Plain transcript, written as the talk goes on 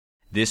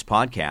This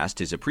podcast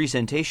is a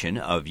presentation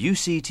of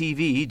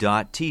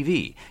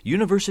UCTV.tv,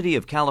 University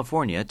of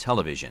California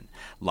Television.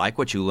 Like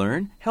what you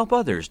learn? Help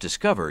others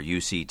discover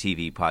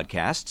UCTV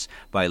podcasts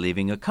by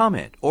leaving a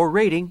comment or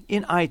rating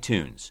in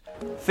iTunes.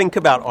 Think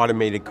about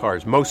automated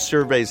cars. Most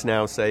surveys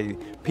now say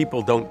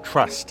people don't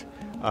trust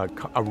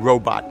a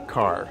robot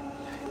car.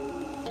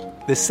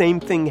 The same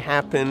thing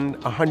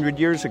happened 100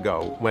 years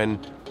ago when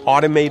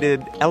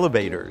automated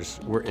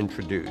elevators were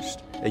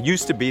introduced. It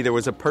used to be there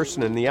was a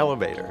person in the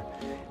elevator.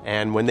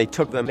 And when they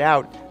took them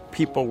out,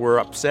 people were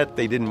upset.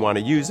 They didn't want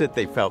to use it.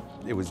 They felt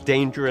it was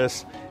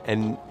dangerous.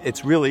 And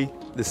it's really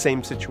the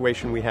same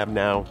situation we have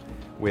now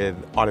with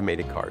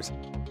automated cars.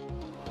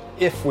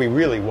 If we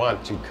really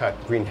want to cut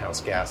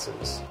greenhouse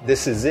gases,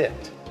 this is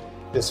it.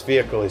 This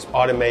vehicle is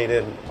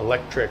automated,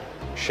 electric,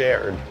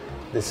 shared.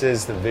 This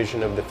is the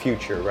vision of the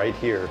future right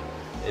here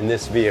in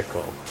this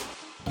vehicle.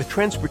 The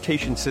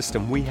transportation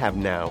system we have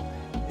now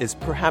is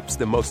perhaps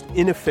the most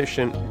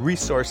inefficient,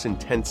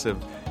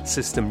 resource-intensive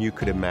system you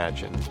could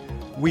imagine.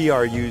 We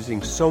are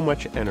using so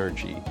much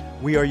energy.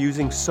 We are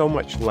using so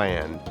much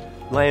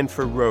land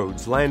for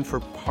roads, land for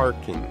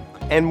parking,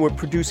 and we're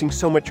producing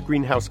so much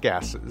greenhouse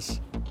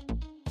gases.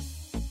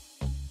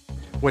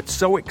 What's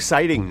so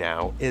exciting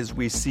now is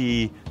we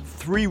see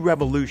 3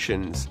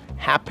 revolutions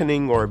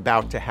happening or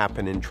about to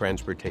happen in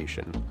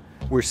transportation.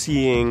 We're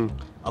seeing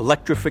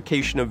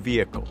electrification of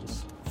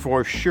vehicles.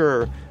 For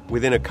sure,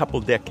 within a couple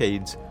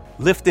decades,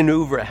 Lyft and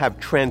Uber have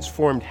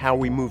transformed how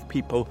we move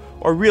people,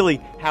 or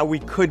really how we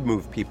could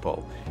move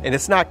people. And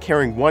it's not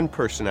carrying one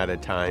person at a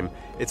time,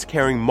 it's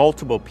carrying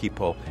multiple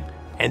people.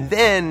 And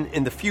then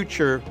in the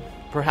future,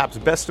 perhaps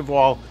best of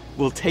all,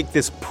 we'll take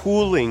this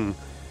pooling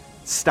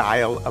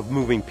style of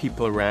moving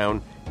people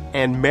around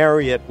and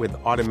marry it with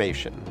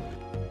automation.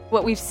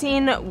 What we've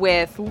seen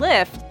with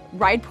Lyft,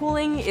 ride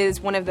pooling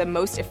is one of the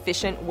most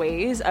efficient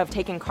ways of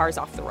taking cars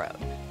off the road.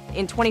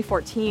 In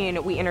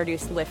 2014, we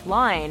introduced Lyft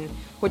Line,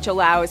 which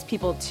allows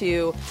people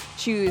to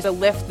choose a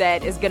Lyft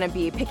that is going to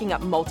be picking up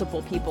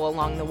multiple people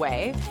along the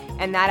way.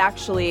 And that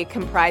actually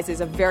comprises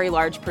a very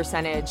large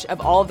percentage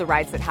of all of the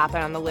rides that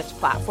happen on the Lyft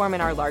platform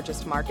in our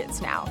largest markets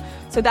now.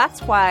 So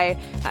that's why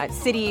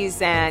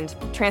cities and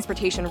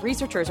transportation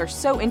researchers are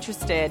so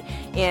interested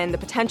in the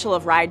potential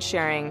of ride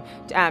sharing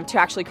to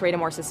actually create a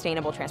more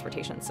sustainable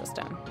transportation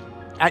system.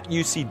 At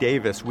UC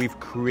Davis, we've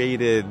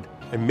created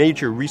a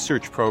major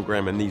research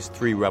program in these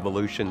 3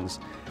 revolutions.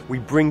 We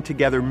bring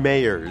together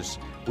mayors,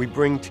 we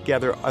bring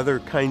together other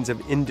kinds of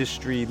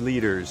industry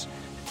leaders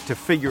to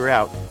figure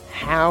out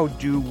how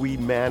do we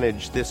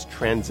manage this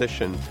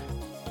transition.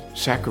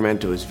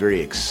 Sacramento is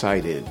very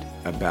excited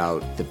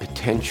about the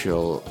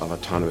potential of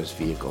autonomous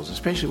vehicles,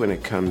 especially when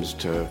it comes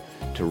to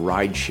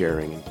ride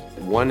sharing.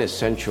 One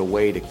essential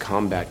way to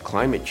combat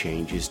climate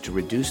change is to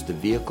reduce the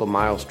vehicle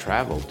miles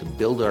traveled, to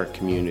build our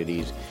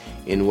communities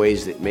in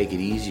ways that make it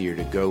easier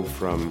to go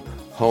from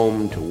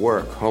home to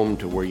work, home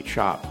to where you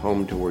shop,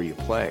 home to where you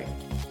play.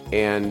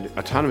 And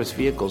autonomous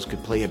vehicles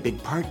could play a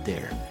big part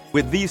there.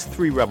 With these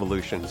 3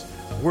 revolutions,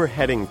 we're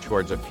heading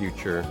towards a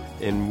future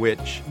in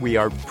which we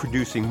are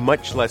producing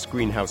much less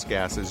greenhouse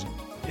gases.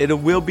 It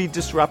will be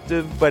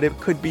disruptive, but it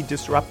could be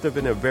disruptive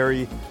in a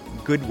very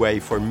good way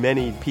for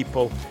many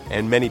people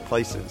and many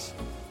places.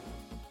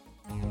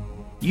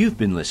 You've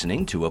been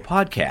listening to a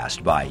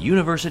podcast by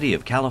University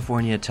of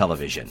California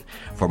Television.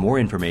 For more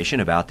information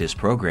about this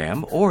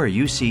program or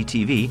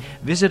UCTV,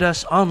 visit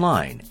us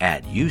online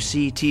at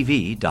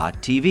uctv.tv.